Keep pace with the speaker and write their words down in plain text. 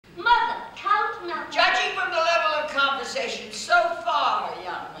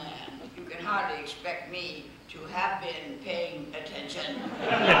have been paying attention.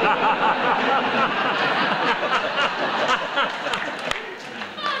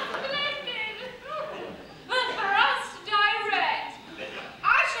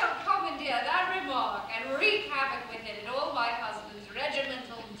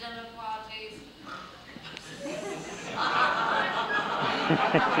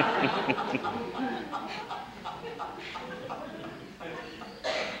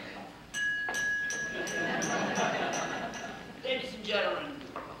 Ladies and gentlemen,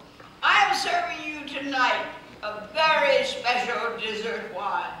 I am serving you tonight a very special dessert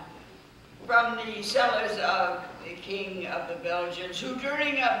wine from the cellars of the King of the Belgians, who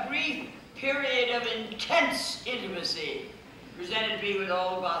during a brief period of intense intimacy presented me with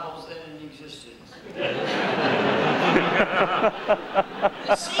all the bottles then in existence.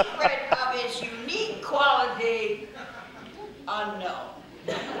 The secret of its unique quality, unknown.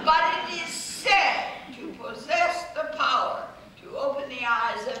 But it is said to possess the power to open the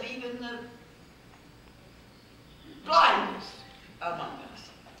eyes of even the blindest among us.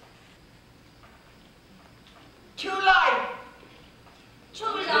 To life. To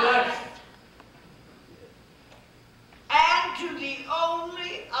life. And to the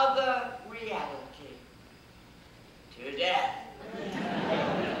only other reality, to death.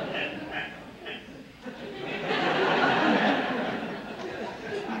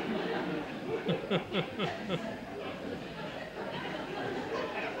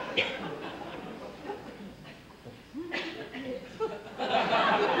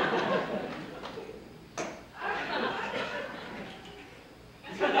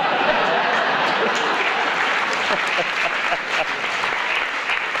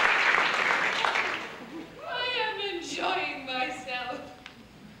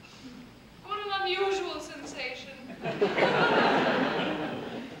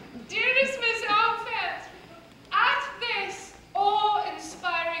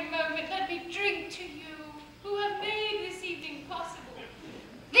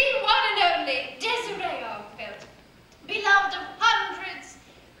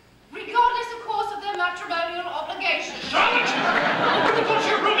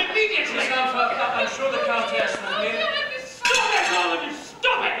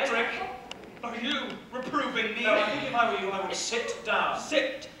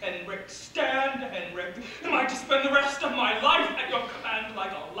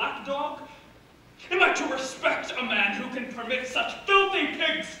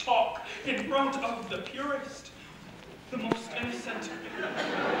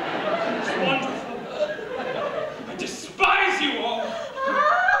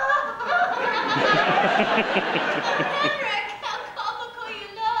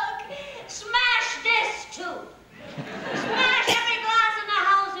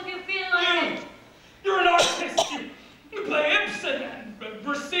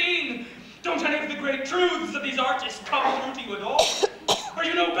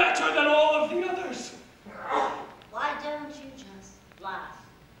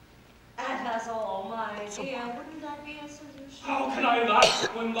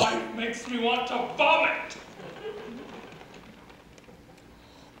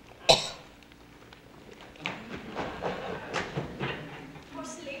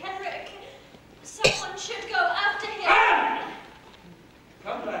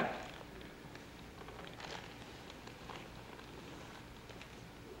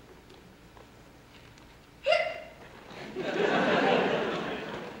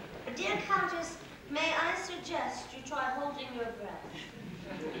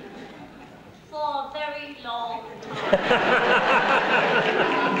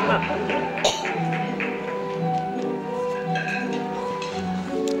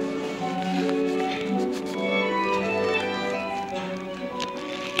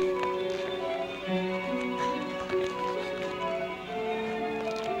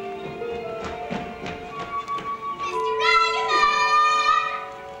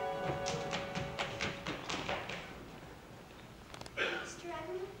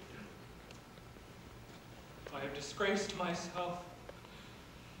 Disgraced myself,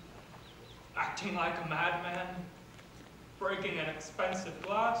 acting like a madman, breaking an expensive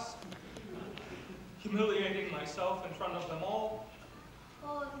glass, humiliating myself in front of them all.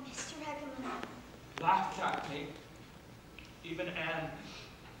 Oh, Mr. Eggerman. Laughed at me. Even Anne.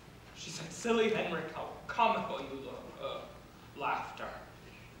 She said, "Silly Henrik, how comical you look." Laughter.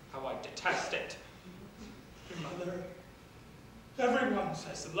 How I detest it. Your mother. Everyone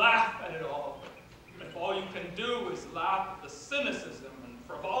says laugh at it all. If all you can do is laugh at the cynicism and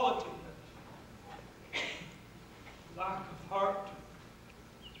frivolity, lack of heart,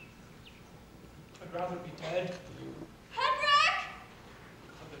 I'd rather be dead.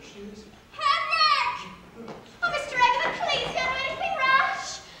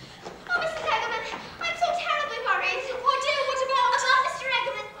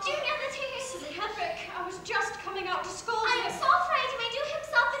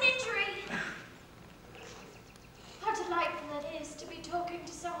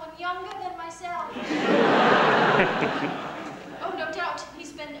 someone younger than myself. Oh, no doubt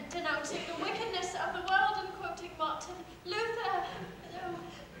he's been denouncing the wickedness of the world and quoting Martin Luther. Oh,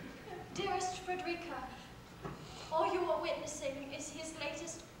 dearest Frederica, all you are witnessing is his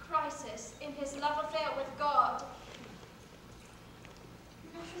latest crisis in his love affair with God.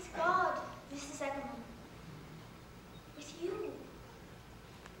 Not with God, Mrs. Eggerman. With you.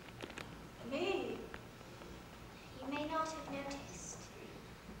 Me? You may not have noticed,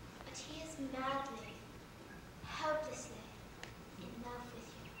 but he is madly, hopelessly in love with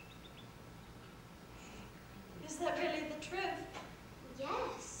you. Is that really the truth?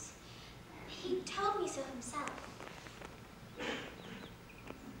 Yes. He told me so himself.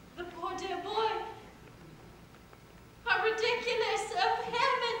 The poor dear boy. How ridiculous of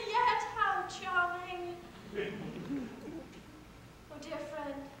him, and yet how charming. Oh, dear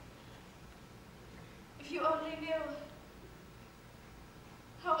friend, if you only knew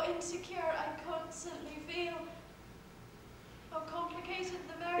how insecure I constantly feel, how complicated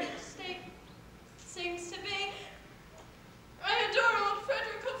the marriage state seems to be. I adore old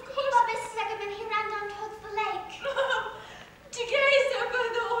Frederick, of course. But Mrs. Eggerman, he ran down towards the lake. To gaze over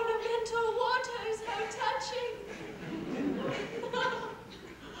the ornamental waters, how touching.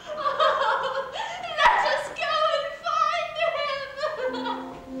 Oh, let us go and find him.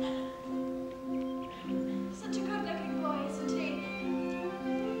 Such a good-looking boy, isn't he?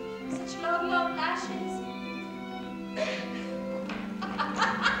 Such long, long lashes.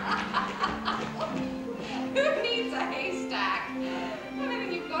 Who needs a haystack?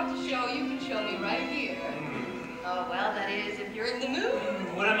 Anything you've got to show, you can show me right here. Oh, well, that is, if you're in the mood.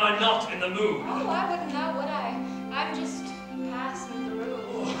 When am I not in the mood? Oh, I wouldn't know, would I? I'm just passing through.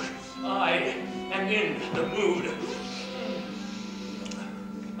 Oh, I am in the mood.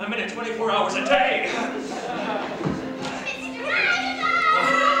 I'm in it 24 hours a day. Oh,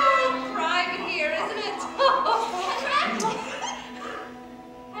 private here, isn't it?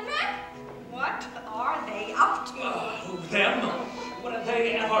 Henrik? What are they up to? Them? What are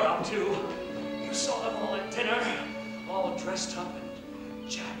they ever up to? You saw them all at dinner, all dressed up and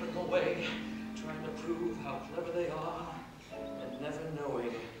jabbering away, trying to prove how clever they are, and never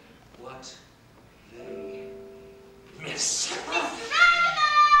knowing what they miss.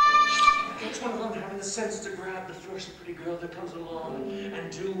 That's one of them having the sense to grab the first pretty girl that comes along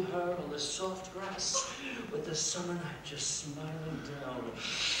and do her on the soft grass with the summer night just smiling down.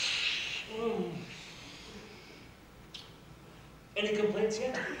 Any complaints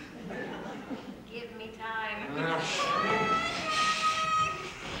yet? Give me time.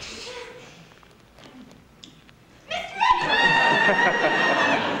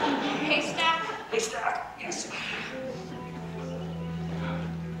 Haystack? Haystack, yes.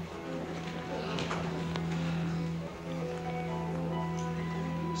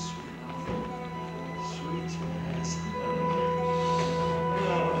 Sweet as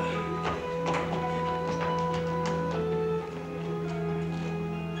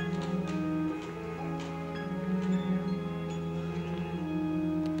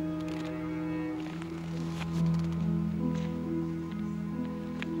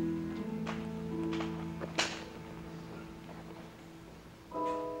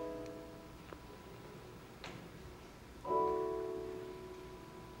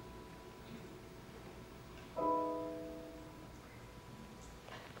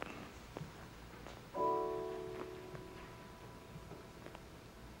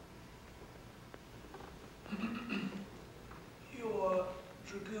Your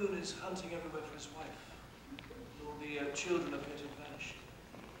dragoon is hunting everywhere for his wife. All the children appear to have vanished.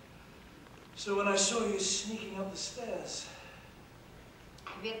 So when I saw you sneaking up the stairs,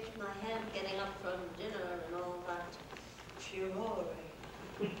 Ripped my hand getting up from dinner and all that. furore.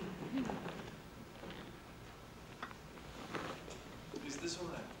 Is this all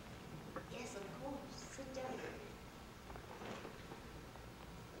right? Yes, of course. Sit down.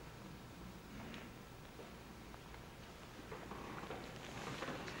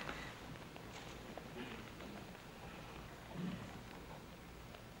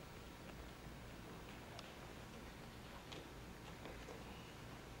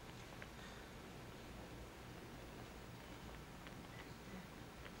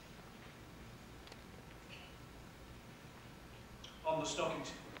 On the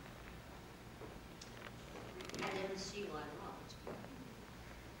stockings. I didn't see why not.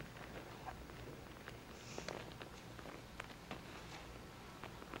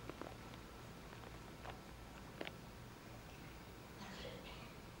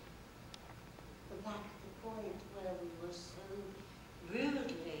 But back at the point where we were so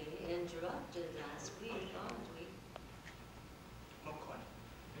rudely interrupted last week, aren't we? Not quite.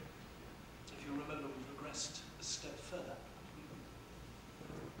 progressed a step further.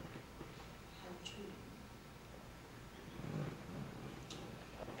 How true.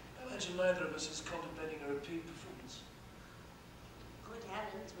 I imagine neither of us is contemplating a repeat performance. Good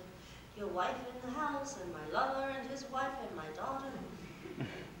heavens, with your wife in the house, and my lover and his wife and my daughter.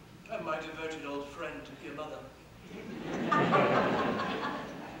 And my devoted old friend, your mother.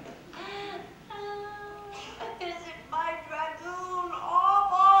 Isn't my dragoon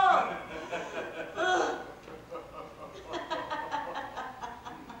awful?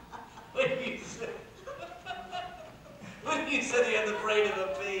 When you said he had the brain of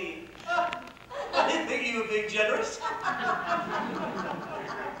a pea, I didn't think you were being generous.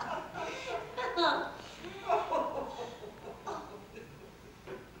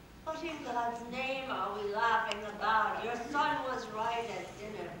 What in God's name are we laughing about? Your son was right at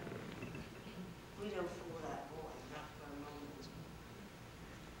dinner. We don't fool that boy, not for a moment.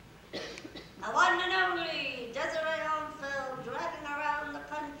 A one and only Desiree Onfeld dragging around the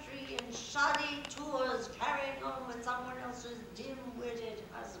country in shoddy tours, carrying on with someone else's dim-witted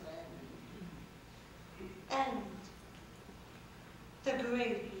husband. And the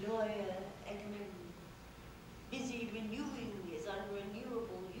great lawyer Ekman, busy renewing his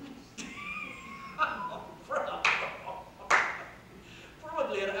unrenewable youth.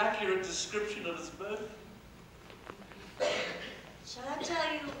 Probably an accurate description of his birth. Shall I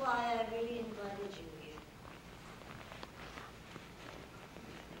tell you why I really invited you here?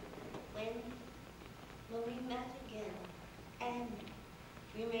 When we met again and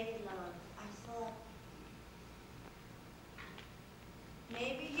we made love, I thought,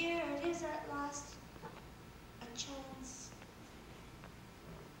 maybe here it is at last, a chance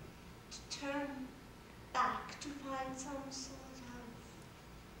to turn back to find some sort of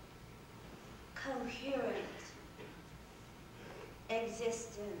coherent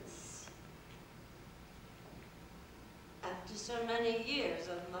existence after so many years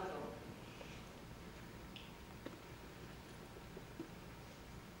of muddle.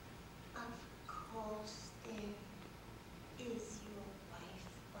 Of course there is your wife,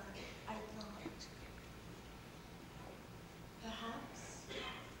 but I thought perhaps,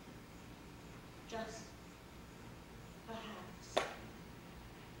 just perhaps,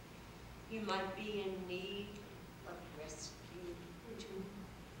 you might be in need of rescue too.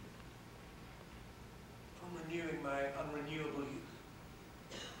 From renewing my unrenewable youth.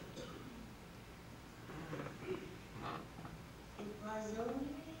 It was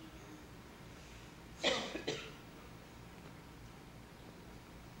only a thought.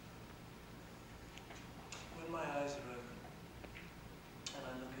 When my eyes are open and I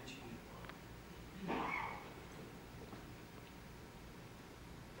look at you,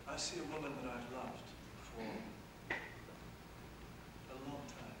 I see a woman that I've loved for a long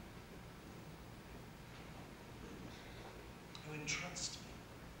time, who entrusts me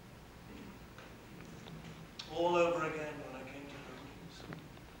all over again when I came to her rooms.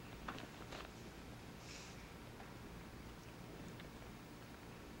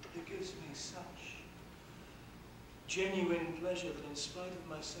 It gives me such genuine pleasure that in spite of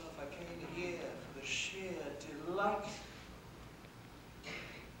myself I came here for the sheer delight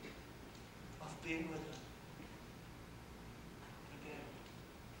of being with her. Again.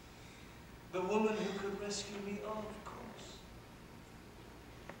 The woman who could rescue me, of course.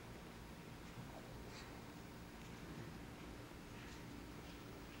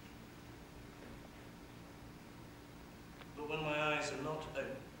 But when my eyes are not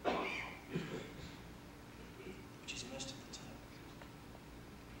open, which is most of the time,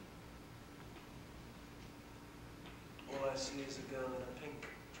 all I see is a girl in a pink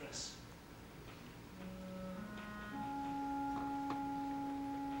dress.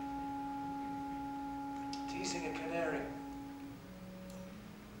 Teasing a canary.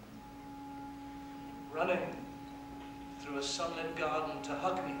 Running through a sunlit garden to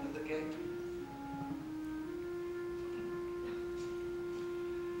hug me at the gate.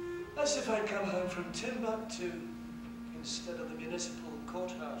 As if I'd come home from Timbuktu instead of the municipal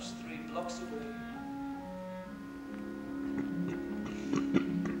courthouse 3 blocks away.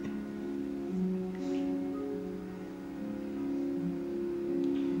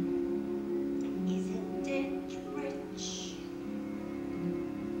 Isn't it rich?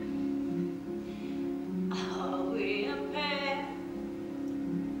 Are we a pair?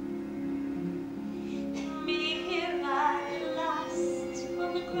 Me here at last on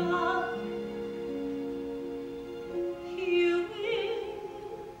the ground. You in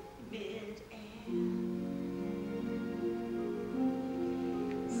mid-air.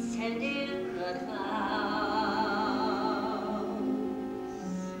 Send in the clouds.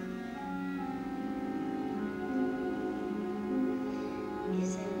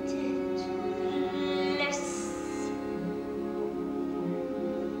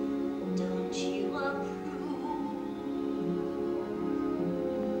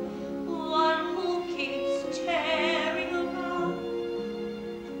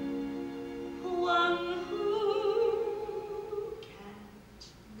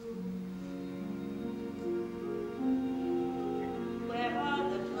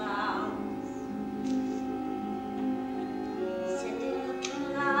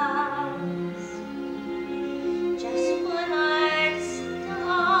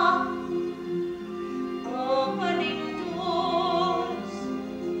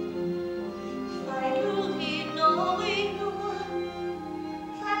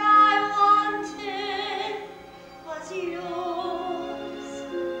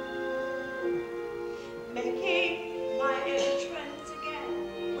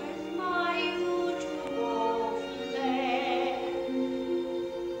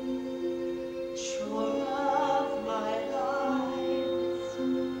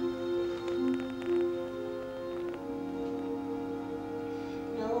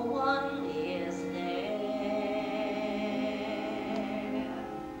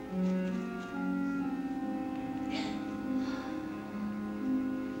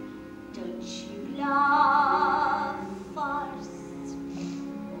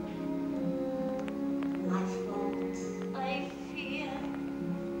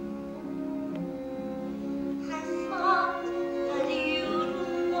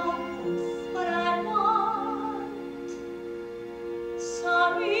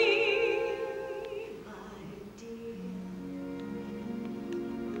 sorry, my dear.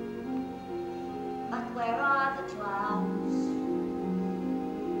 But where are the clouds?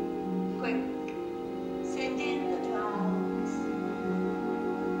 Quick, send in the clouds.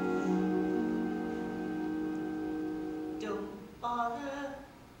 Don't bother,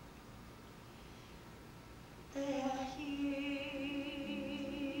 they're here.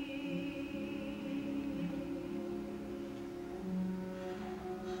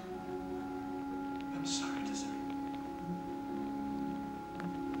 I'm sorry, Desert.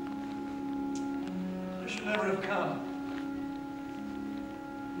 I should never have come.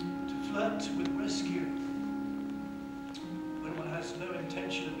 To flirt with rescue when one has no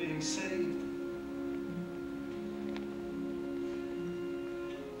intention of being saved.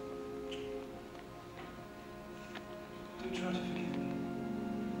 Do try to forgive me.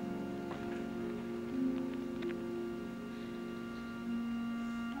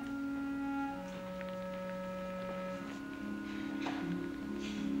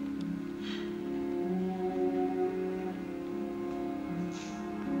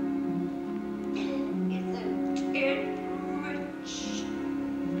 Isn't it rich?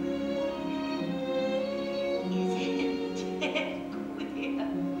 Isn't it queer?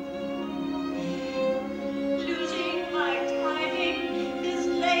 Losing my timing is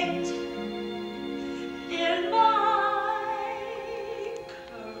late in my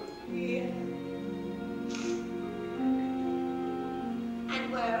career. And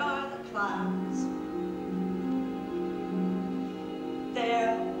where are the clouds?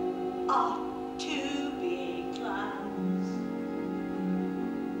 There ought to be clouds.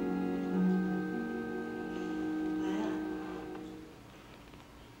 Well,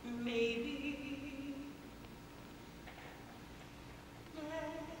 maybe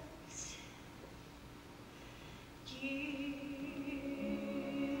next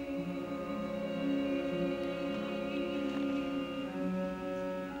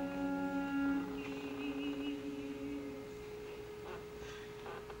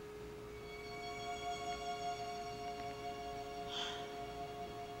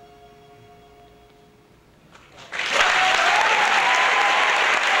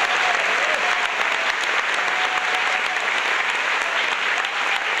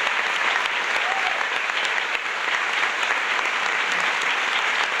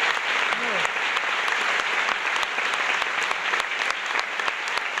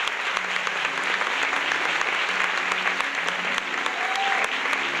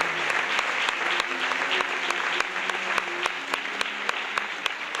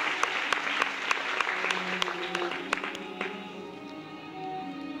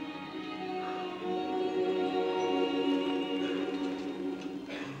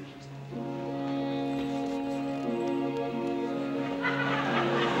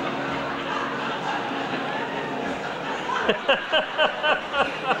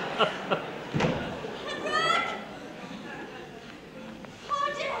Oh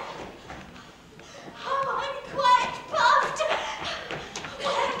dear! Oh, I'm quite puffed!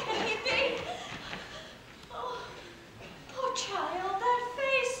 Where can he be? Oh, poor child, that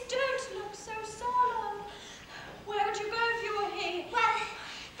face, don't look so solemn. Where would you go if you were he? Well,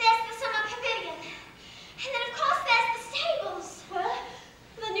 there's the summer pavilion. And then, of course, there's the stables. Well,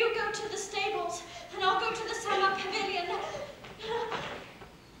 then you go to the stables, and I'll go to the summer pavilion.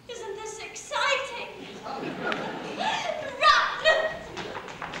 Isn't this exciting? Run!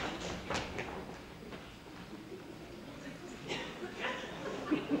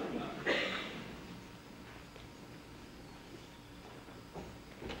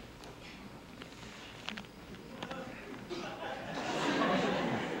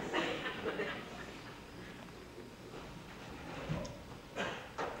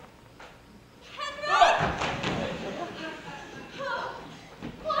 Oh,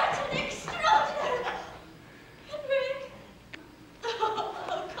 what an extraordinary... Henrik! Oh,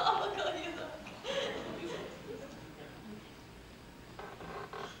 how comical you look.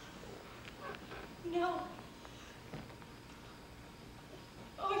 No.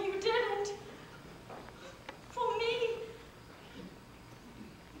 Oh, you didn't. For me.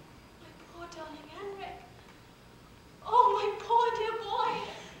 My poor darling Henrik. Oh, my poor dear boy.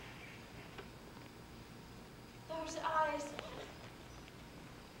 Those eyes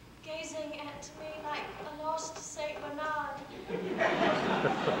gazing at me like a lost Saint Bernard.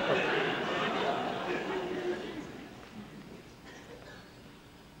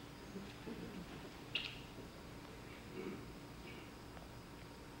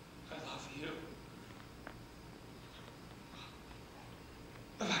 I love you.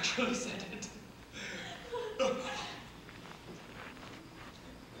 I've actually said it.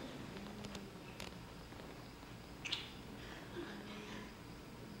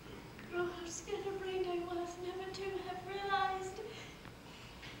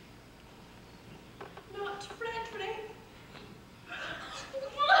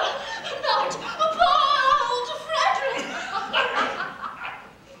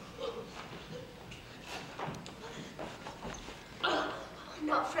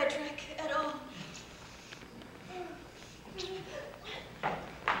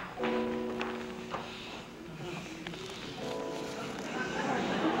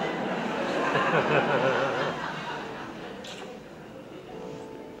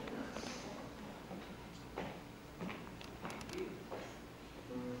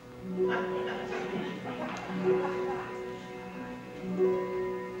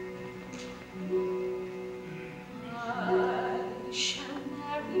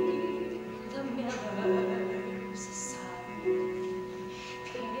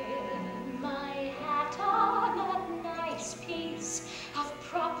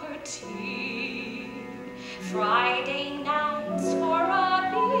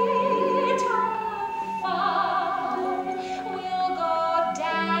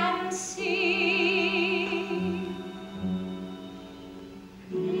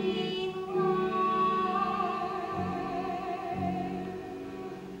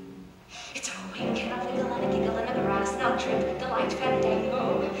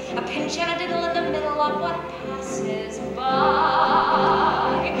 pinch and a diddle in the middle of what passes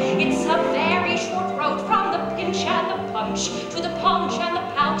by. It's a very short road from the pinch and the punch to the punch and the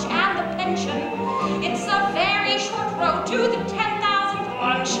pouch and the pension. It's a very short road to the 10,000th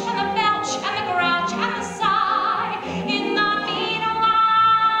lunch and the belch and the grouch and the sigh. In the meanwhile,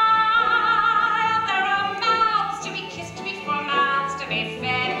 there are mouths to be kissed before mouths to be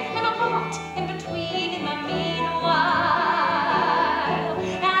fed, and a lot in between in the meanwhile.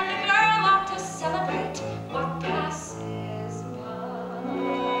 And the girl ought to celebrate what passes by.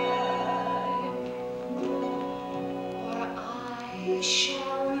 Or I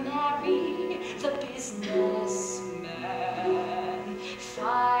shall marry the businessman.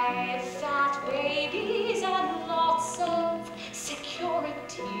 5 fat babies and lots of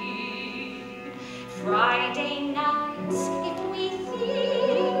security. Friday nights, if we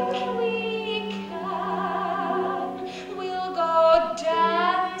think we can, we'll go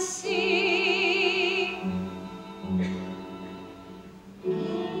dancing.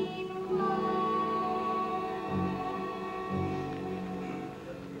 Meanwhile,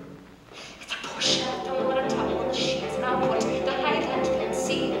 it's a push, I don't want to tumble the sheets, and I'll put the Highland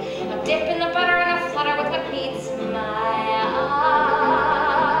fancy, a dip in the butter and a flutter with what meets my eye.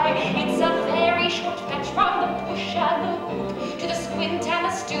 It's a very short fetch from the push and the hoop to the squint and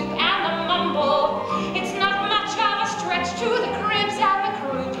the stoop and the mumble. It's not much of a stretch to the cribs and the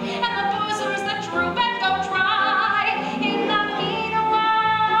croup and the bosoms that droop and go dry. In the meanwhile,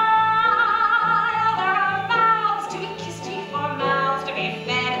 there are mouths to be kissed before mouths to be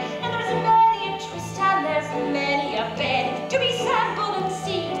fed, and there's many a twist and there's many a bed to be sampled and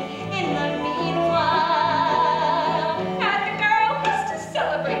seen in the meanwhile. And the girl has to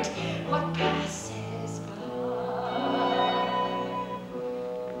celebrate what passes by.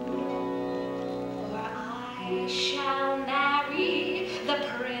 Or I shall marry the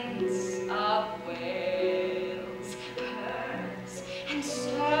Prince of Wales. Pearls and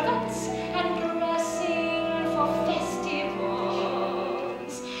servants and dressing for festivals.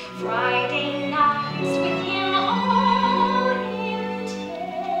 Friday nights with him all entails.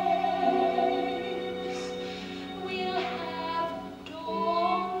 We'll have dancing.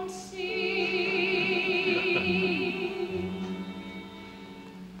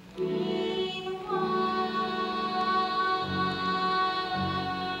 Meanwhile,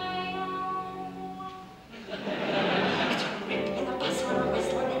 it's a rip and a bustle and a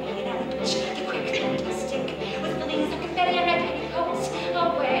whistle and a hanging and a pitch, the quick fantastic, with flings like confetti and red petticoats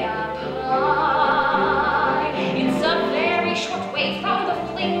away up high. It's a very short way from the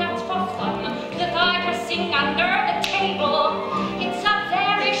fling that's for fun to the thigh pressing under the table. It's a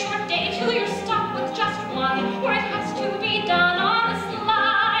very short day till you're stuck with just one, where it has to be done on the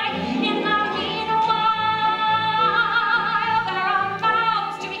sly. In the meanwhile, there are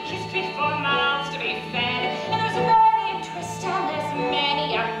mouths to be kissed before mouths to be fed, and there's many a twist and there's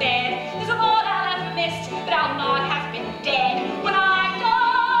many a bed. There's a lot I'll have missed, but I'll not have been dead when I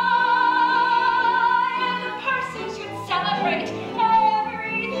die. And the person should celebrate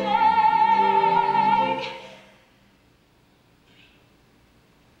everything.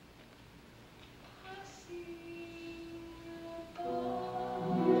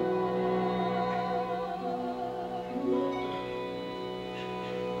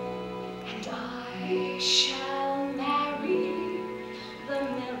 And I shall marry the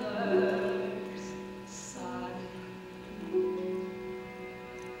miller's son.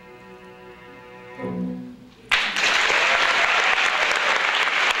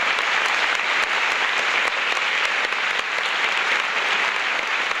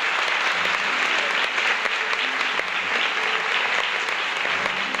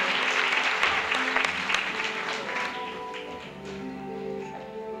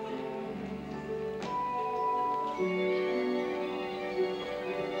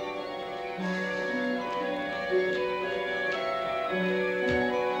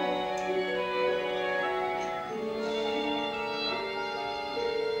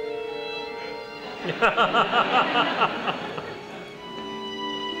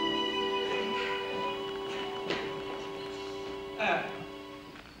 Anne.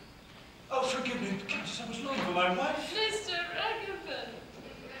 Oh, forgive me, Countess, I was longing for my wife. Mr. Ragavan,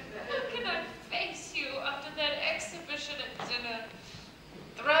 how can I face you after that exhibition at dinner?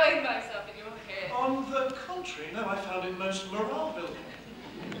 Throwing myself in your head. On the contrary, no, I found it most morale building.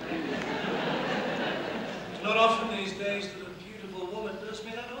 It's not often these days that a beautiful woman does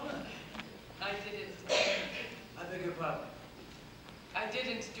me that honor. I didn't. I beg your pardon. I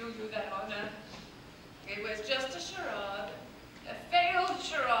didn't do you that honor. It was just a charade. A failed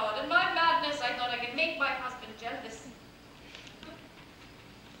charade. In my madness, I thought I could make my husband jealous.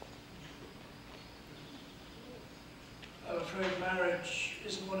 afraid marriage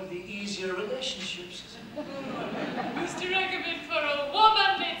isn't one of the easier relationships, is it? Who's to recommend for a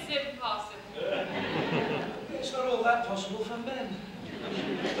woman? It's impossible. It's not all that possible for men.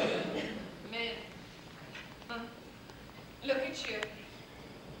 Men. Huh? Look at you.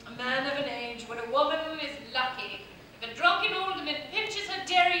 A man of an age when a woman is lucky. If a drunken old man pinches her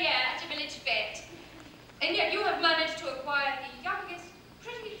derriere at a village fete. And yet you have managed to acquire the youngest,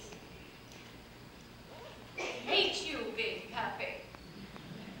 prettiest. I hate you being happy.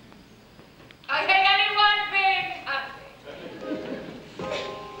 I hate anyone being happy.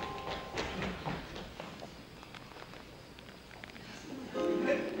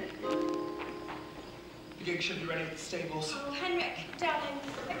 The gig should be ready at the stables. Oh, Henrik, darling,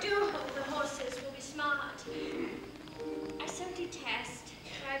 I do hope the horses will be smart. I so detest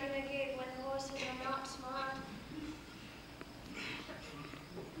riding a gig when the horses are not smart.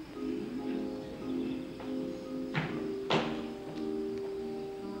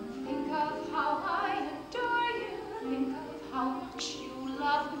 Think of how I adore you. Think of how much you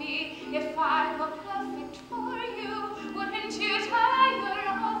love me. If I were perfect for you, wouldn't you tire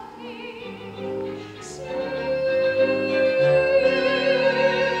of me?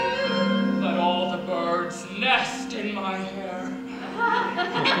 Let all the birds nest in my hair.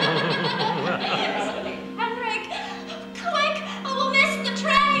 Henrik, quick! I will miss the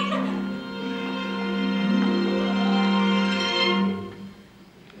train!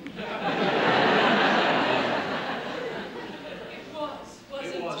 It was,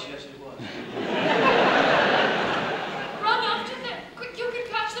 wasn't It was, it? yes, it was. Run after them. Quick, you can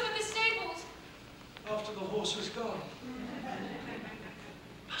catch them in the stables. After the horse was gone.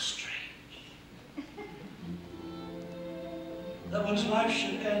 How strange. That one's life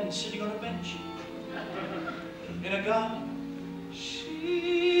should end sitting on a bench. In a garden.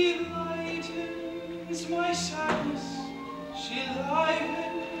 She lightens my sadness. She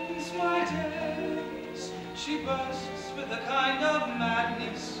livens my days. She bursts with a kind of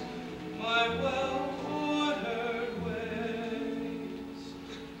madness my well-ordered ways.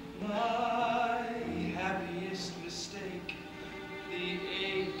 My happiest mistake, the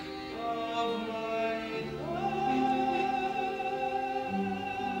ache of my life.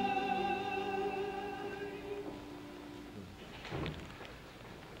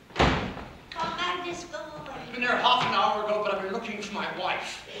 Come back this boy. I've been there half an hour ago, but I've been looking for my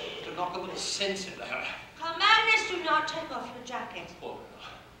wife to knock a little sense into her. Come, Magnus, do not take off your jacket. Poor girl.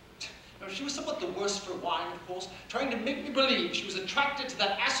 Now, she was somewhat the worse for wine, of course, trying to make me believe she was attracted to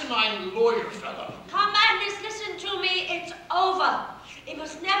that asinine lawyer fellow. Come, Magnus, listen to me. It's over. It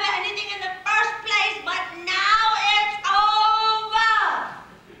was never anything in the first place, but now it's over.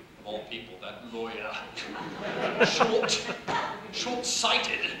 Of all people, that lawyer.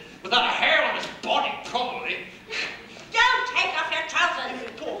 Short-sighted, without a hair on his body, probably. Don't take off your trousers.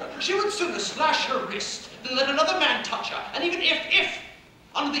 Poor girl. She would sooner slash her wrist than let another man touch her. And even if,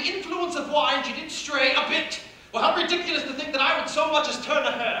 under the influence of wine, she did stray a bit, well, how ridiculous to think that I would so much as turn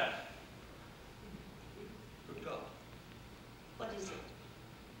a hair. Good God. What is it?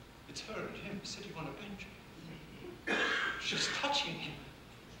 It's her and him sitting on a bench. She's touching him.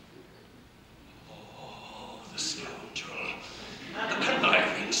 Oh, the scoundrel. The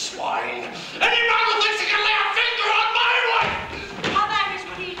conniving swine. Any man who thinks he can lay a finger on my wife! Come, Magnus,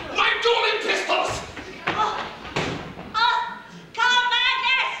 what are you doing? My dueling pistols! Oh, come,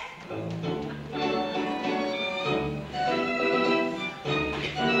 Magnus!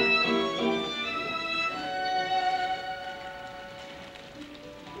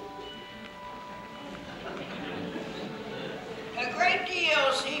 A great deal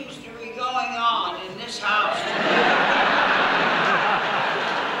seems to be going on in this house today.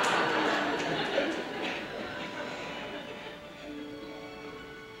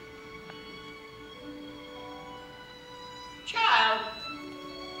 Child,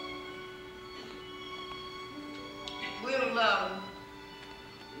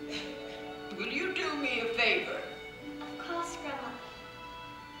 will you do me a favor? Of course, Grandma.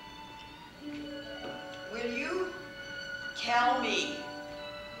 Will you tell me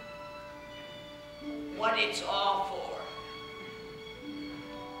what it's all for?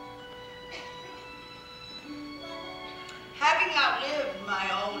 Having outlived my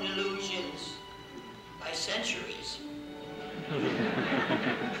own illusions by centuries,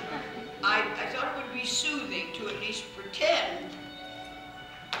 I thought it would be soothing to at least pretend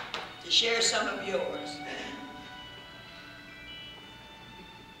to share some of yours.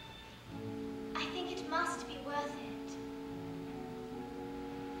 I think it must be worth it.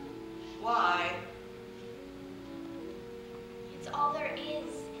 Why? It's all there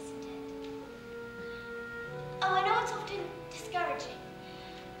is, isn't it? Oh, I know it's often discouraging.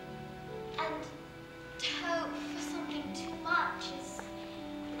 And to hope for something too much is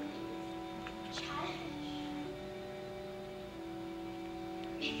childish.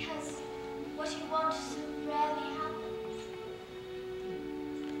 Because what you want so rarely happens.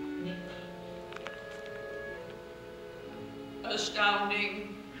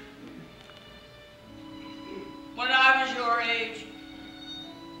 Astounding. When I was your age,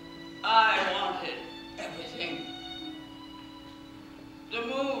 I wanted everything. The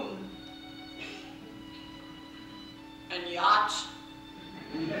moon, and yachts,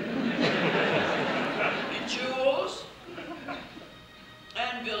 and jewels,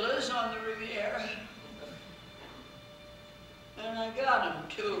 and villas on the Riviera. And I got them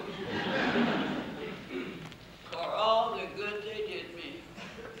too. For all the good they did me.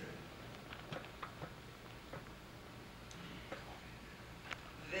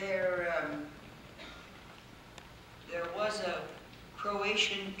 There was a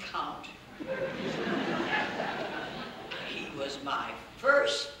Croatian count. He was my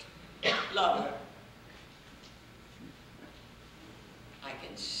first lover. I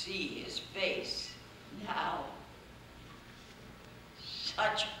can see his face now.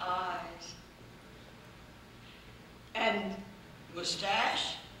 Such eyes. And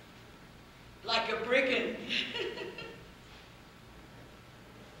mustache, like a brigand.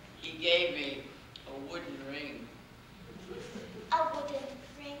 He gave me a wooden ring. A wooden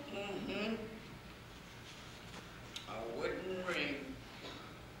ring? Mm-hmm. A wooden ring.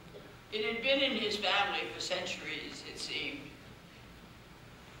 It had been in his family for centuries, it seemed.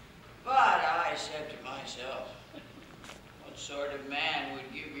 But I said to myself, what sort of man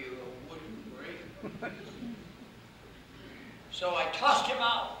would give you a wooden ring? So I tossed him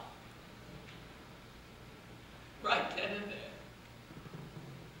out. Right then and there.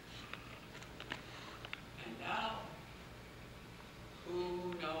 And now,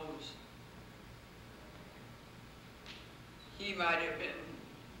 who knows? He might have been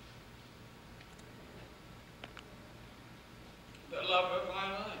the love of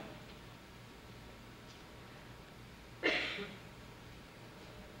my life.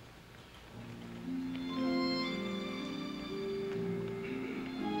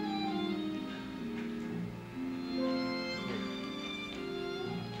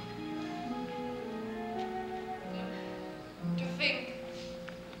 To think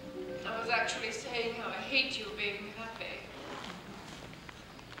I was actually saying how I hate you being happy.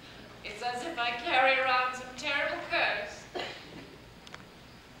 It's as if I carry around some terrible curse.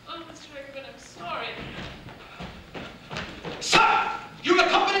 Oh, Mr. Rickman, I'm sorry. Sir! You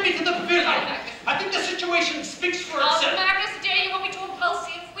accompany me to the pavilion. I think the situation speaks for Oh, itself. Magnus, dare you want me to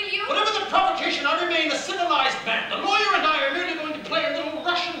impulsive, will you? Whatever the provocation, I remain a civilized man. The lawyer and I are merely going to play a little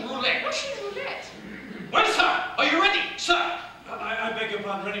Russian roulette. Russian roulette? Well, sir, are you ready, sir? I beg your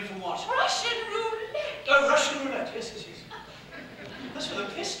pardon, ready for what? Russian roulette? Oh, Russian roulette, yes, yes, yes. That's with a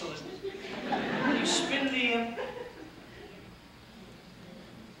pistol, isn't it? You spin the,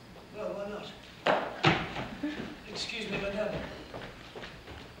 Well, why not? Excuse me, madame.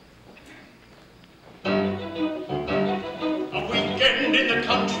 A weekend in the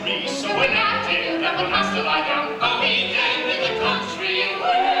country, so inactive that one has to lie down. A weekend in the country,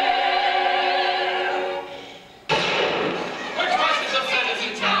 where twice as upset as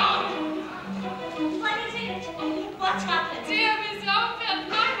in town. What is it? What's happened? Dear Miss Longfield,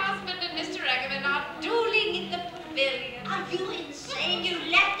 my husband and Mr. Eggerman are dueling in the pavilion. Are you insane? You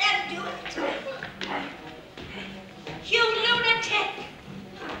let them do it? You lunatic!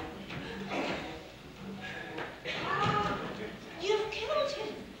 You've killed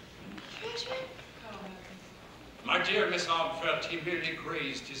him. Frederick? My dear Miss Armfelt, he merely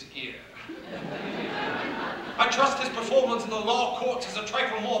grazed his ear. I trust his performance in the law courts is a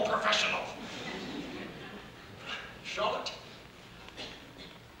trifle more professional. Charlotte?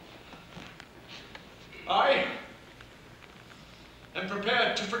 I am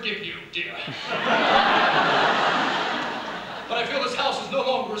prepared to forgive you, dear. But I feel this house is no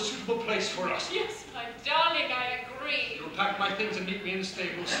longer a suitable place for us. Yes, my darling, I agree. You will pack my things and meet me in the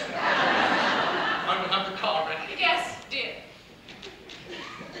stables. I will have the car ready. Yes, dear.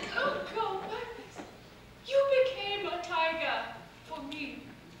 Oh, God, Magnus, you became a tiger for me.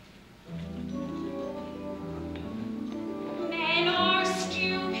 Men are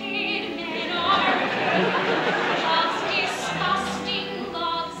stupid, men are just disgusting,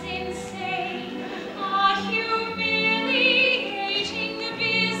 gods insane, are humiliating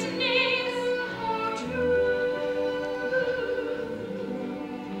business or true.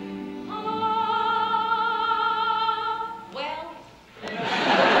 Ah, well,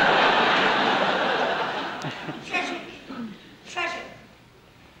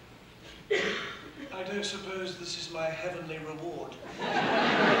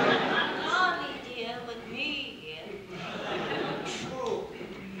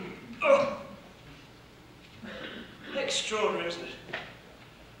 extraordinary, isn't it?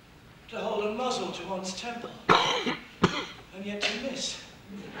 To hold a muzzle to one's temple, and yet to miss.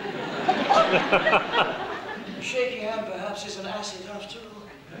 Shaking hand, perhaps, is an acid after all.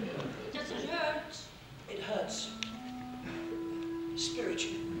 Does it hurt? It hurts.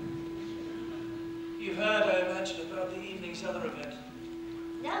 Spiritually. You've heard, I imagine, about the evening's other event.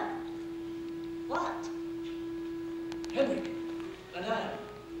 No. What? Henrik and Anne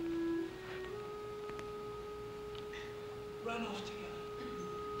ran off together.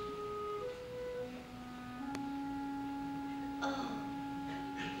 Oh.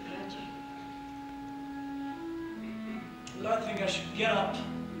 Well, I think I should get up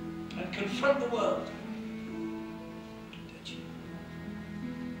and confront the world. Don't you?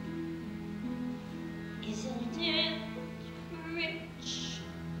 Isn't it rich?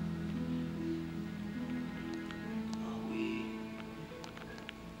 Are we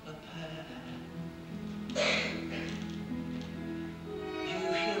a pair? You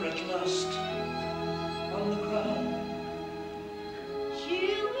here at last, on the ground.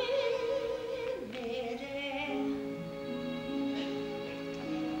 You in midair,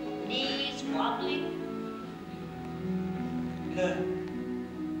 knees wobbling. No.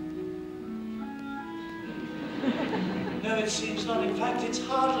 No, it seems not. In fact, it's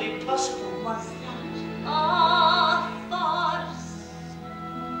hardly possible. Was that a farce?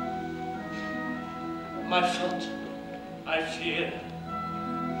 My fault, I fear.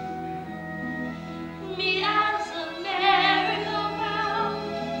 Me as a merry-go-round.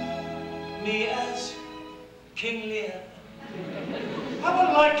 Me as King Lear. How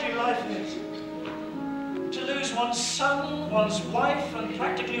unlikely life is. To lose one's son, one's wife, and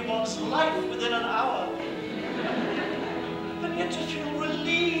practically one's life within an hour. And yet to feel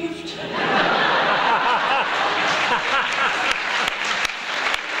relieved.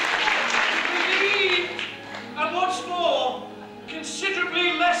 Relieved, and what's more,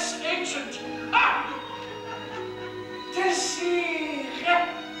 considerably less ancient. Ah! Désir!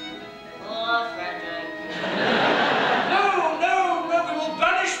 Poor Frederick. No, no, no, we will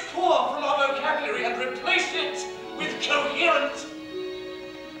banish poor from our vocabulary and replace it with coherent.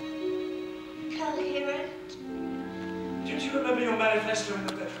 Coherent. Don't you remember your manifesto in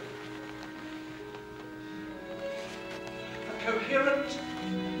the bedroom? A coherent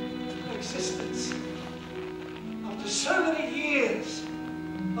existence after so many years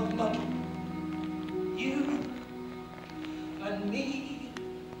of muddle. You and me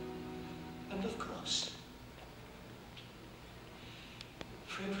and of course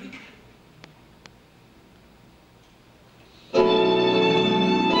Frederica.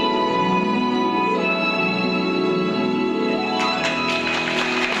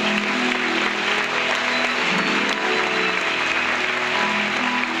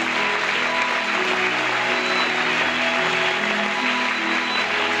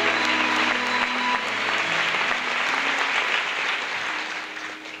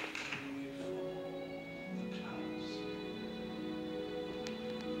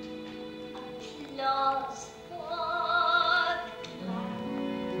 Applause for the clown.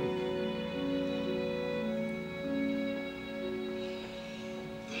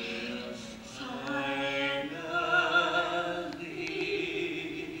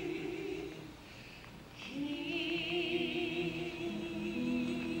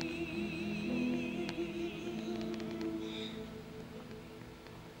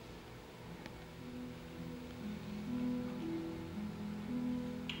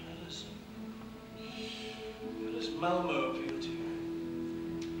 How does Malmo appeal to you?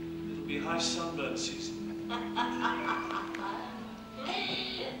 It'll be high sunburn season.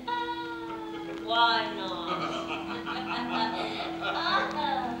 Why not?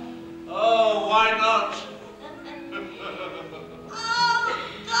 Oh, why not? Oh,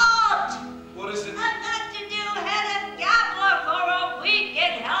 God! What is it? I've got to do head and gambler for a week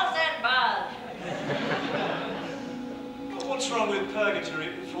in Helsingborg. What's wrong with purgatory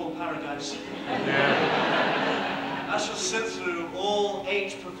before paradise? I shall sit through all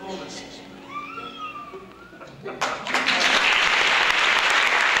 8 performances.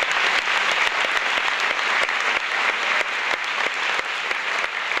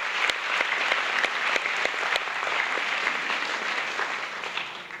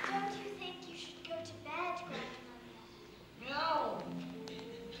 Don't you think you should go to bed, Grandmother? No.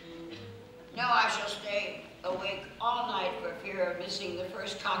 No, I shall stay awake all night for fear of missing the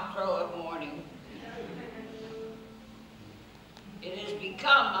first cockcrow of morning. It has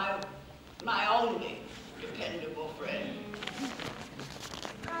become my only dependable friend.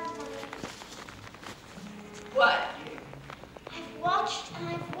 Grandmother, What? I've watched and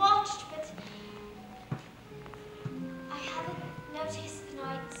I've watched, but I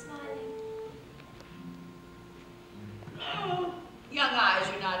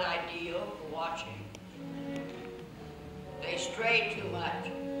too much.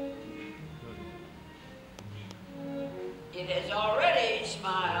 It has already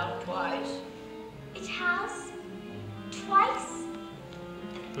smiled twice. It has? Twice?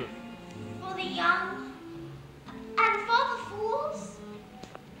 For the young and for the fools?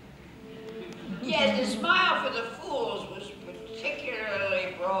 Yes, the smile for the fools was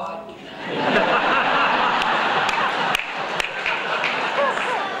particularly broad.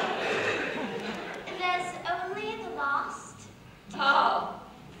 So, there's only the last? Oh,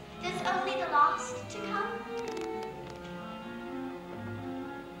 There's only the last to come?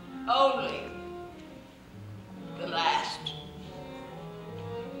 only the last.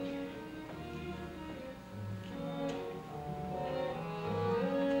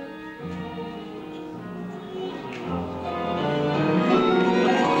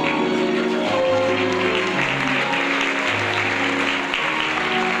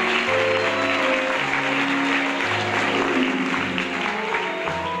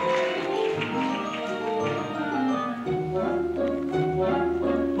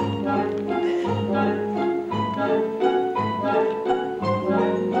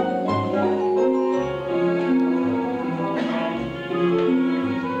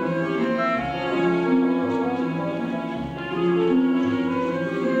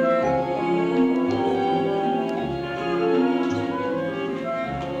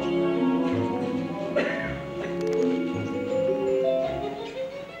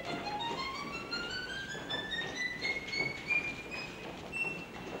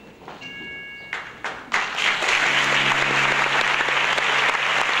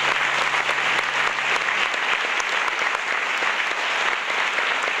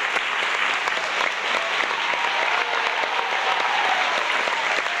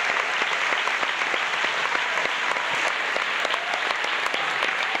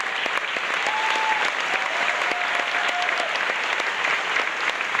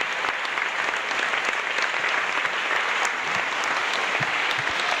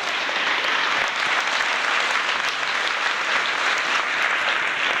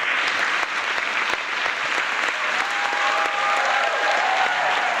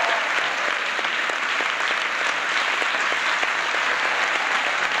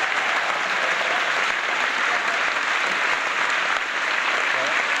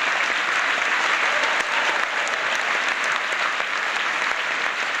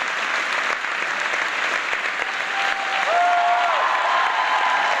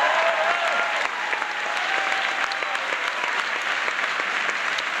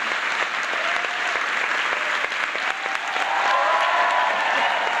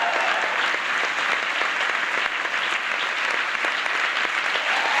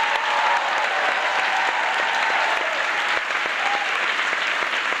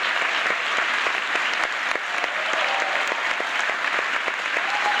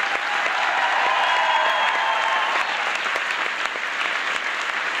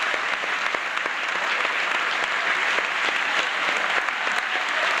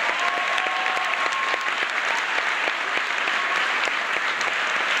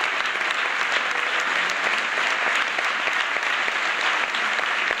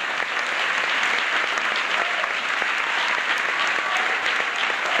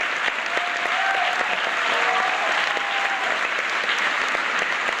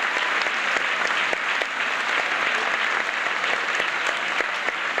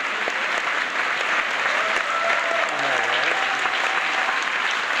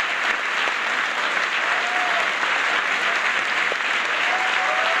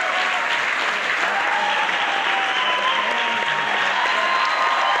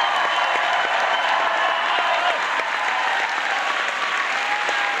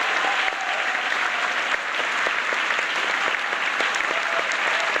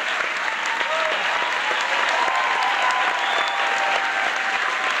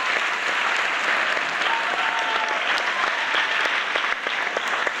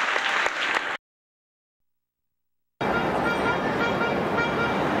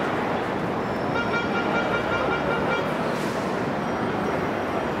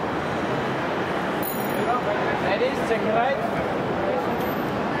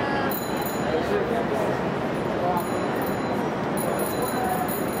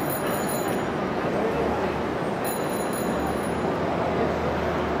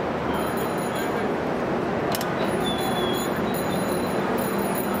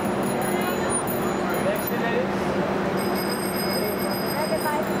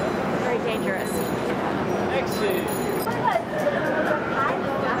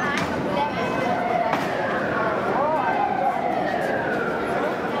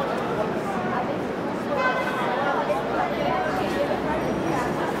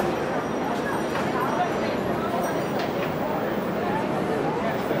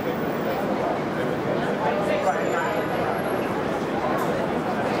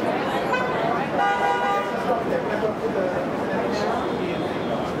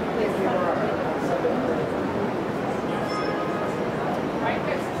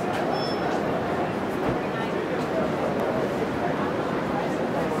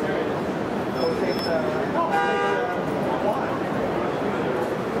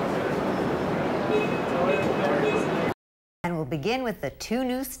 begin with the two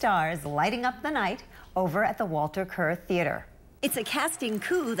new stars lighting up the night over at the Walter Kerr Theater. It's a casting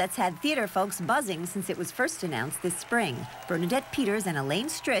coup that's had theater folks buzzing since it was first announced this spring. Bernadette Peters and Elaine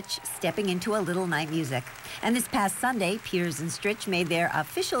Stritch stepping into A Little Night Music. And this past Sunday, Peters and Stritch made their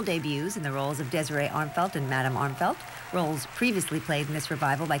official debuts in the roles of Desiree Armfeldt and Madame Armfeldt, roles previously played in this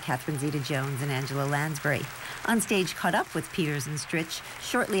revival by Catherine Zeta-Jones and Angela Lansbury. On stage caught up with Peters and Stritch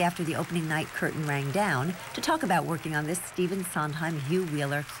shortly after the opening night curtain rang down to talk about working on this Stephen Sondheim Hugh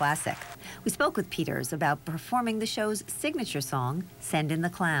Wheeler classic. We spoke with Peters about performing the show's signature song, Send in the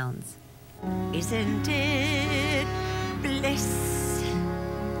Clowns. Isn't it bliss?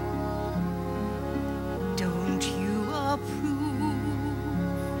 Don't you approve?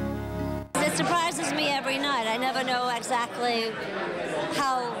 It surprises me every night. I never know exactly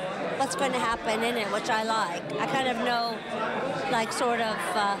what's going to happen in it, which I like. I kind of know, like, sort of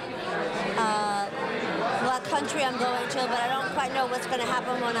what country I'm going to, but I don't quite know what's going to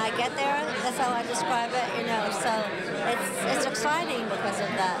happen when I get there. That's how I describe it, you know. So it's exciting because of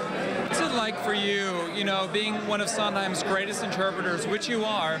that. What's it like for you, you know, being one of Sondheim's greatest interpreters, which you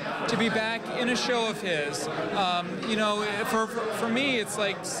are, to be back in a show of his? You know, for me, it's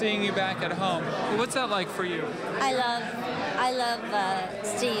like seeing you back at home. What's that like for you? I love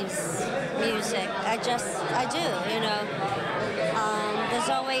Steve's music. I do, you know. There's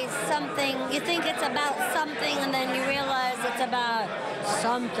always something, you think it's about something, and then you realize it's about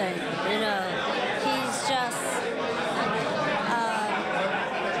something, you know. He's just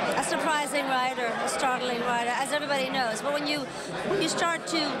a surprising writer, a startling writer, as everybody knows. But when you start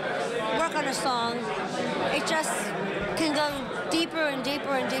to work on a song, it just can go deeper and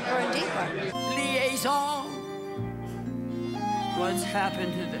deeper and deeper and deeper. Liaison, what's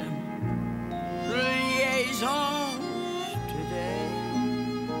happened to them? Liaison today.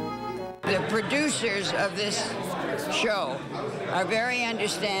 The producers of this show are very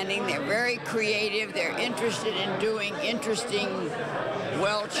understanding, they're very creative, they're interested in doing interesting,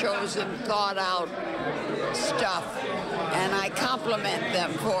 well-chosen, thought-out stuff, and I compliment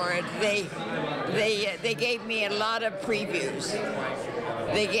them for it. They gave me a lot of previews.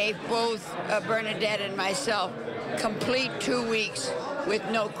 They gave both Bernadette and myself complete 2 weeks with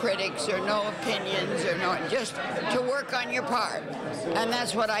no critics or no opinions or no, just to work on your part. And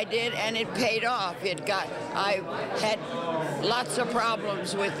that's what I did, and it paid off. I had lots of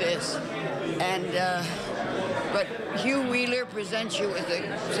problems with this, but Hugh Wheeler presents you with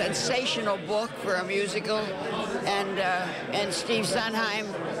a sensational book for a musical, and Steve Sondheim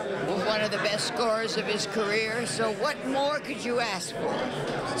was one of the best scorers of his career, so what more could you ask for?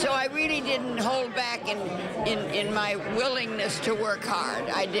 So I really didn't hold back in my willingness to work hard.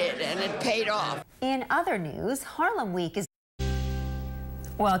 I did, and it paid off. In other news, Harlem Week is...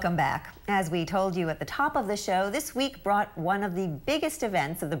 Welcome back. As we told you at the top of the show, this week brought one of the biggest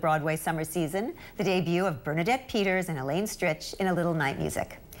events of the Broadway summer season, the debut of Bernadette Peters and Elaine Stritch in A Little Night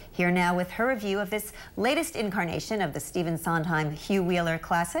Music. Here now with her review of this latest incarnation of the Stephen Sondheim Hugh Wheeler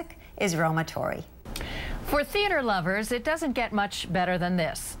classic is Roma Torrey. For theater lovers, it doesn't get much better than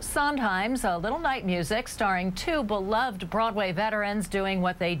this. Sondheim's A Little Night Music, starring two beloved Broadway veterans doing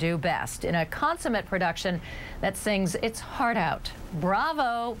what they do best in a consummate production that sings its heart out.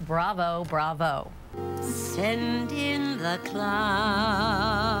 Bravo, bravo, bravo. Send in the clouds.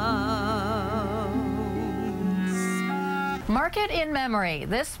 Mark it in memory.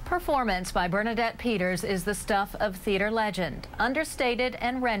 This performance by Bernadette Peters is the stuff of theater legend. Understated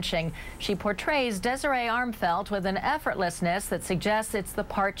and wrenching, she portrays Desiree Armfeldt with an effortlessness that suggests it's the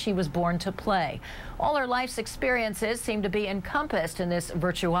part she was born to play. All her life's experiences seem to be encompassed in this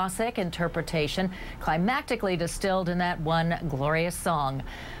virtuosic interpretation, climactically distilled in that one glorious song.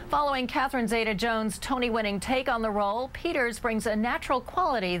 Following Catherine Zeta-Jones' Tony-winning take on the role, Peters brings a natural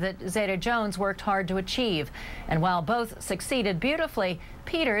quality that Zeta-Jones worked hard to achieve. And while both succeeded beautifully,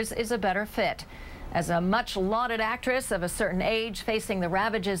 Peters is a better fit. As a much-lauded actress of a certain age facing the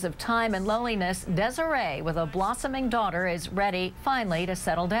ravages of time and loneliness, Desiree, with a blossoming daughter, is ready, finally, to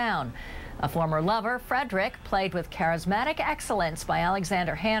settle down. A former lover, Frederick, played with charismatic excellence by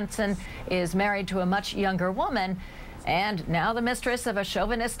Alexander Hansen, is married to a much younger woman. And now the mistress of a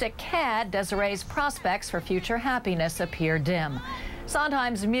chauvinistic cad, Desiree's prospects for future happiness appear dim.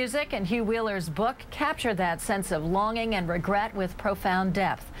 Sondheim's music and Hugh Wheeler's book capture that sense of longing and regret with profound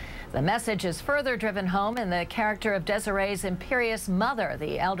depth. The message is further driven home in the character of Desiree's imperious mother,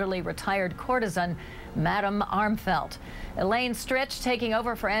 the elderly retired courtesan, Madame Armfeldt. Elaine Stritch, taking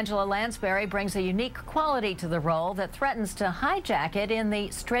over for Angela Lansbury, brings a unique quality to the role that threatens to hijack it in the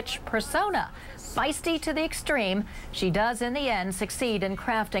Stritch persona. Feisty to the extreme, she does in the end succeed in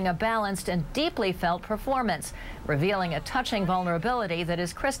crafting a balanced and deeply felt performance, revealing a touching vulnerability that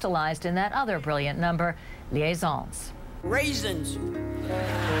is crystallized in that other brilliant number, Liaisons. Raisins.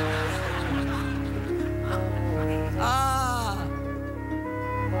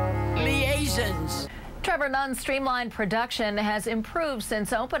 Liaisons. Trevor Nunn's streamlined production has improved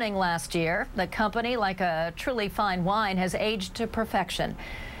since opening last year. The company, like a truly fine wine, has aged to perfection.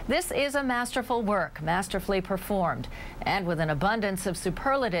 This is a masterful work, masterfully performed, and with an abundance of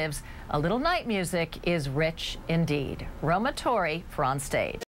superlatives, A Little Night Music is rich indeed. Roma Torre for On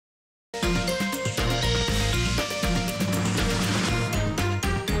Stage.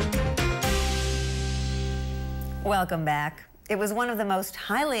 Welcome back. It was one of the most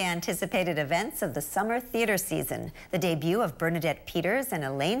highly anticipated events of the summer theater season, the debut of Bernadette Peters and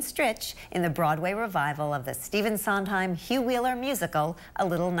Elaine Stritch in the Broadway revival of the Stephen Sondheim Hugh Wheeler musical, A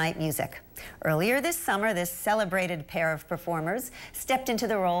Little Night Music. Earlier this summer, this celebrated pair of performers stepped into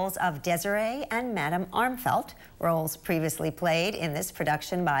the roles of Desiree and Madame Armfeldt, roles previously played in this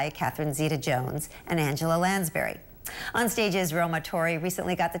production by Catherine Zeta-Jones and Angela Lansbury. On Stage's Roma Torre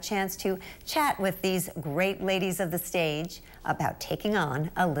recently got the chance to chat with these great ladies of the stage about taking on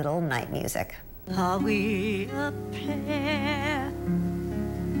A Little Night Music. Are we a pair?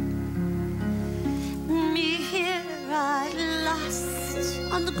 Me here right lost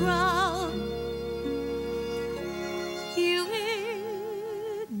on the ground, you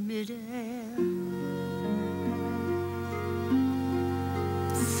in midair,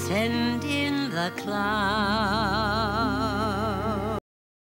 send in the cloud.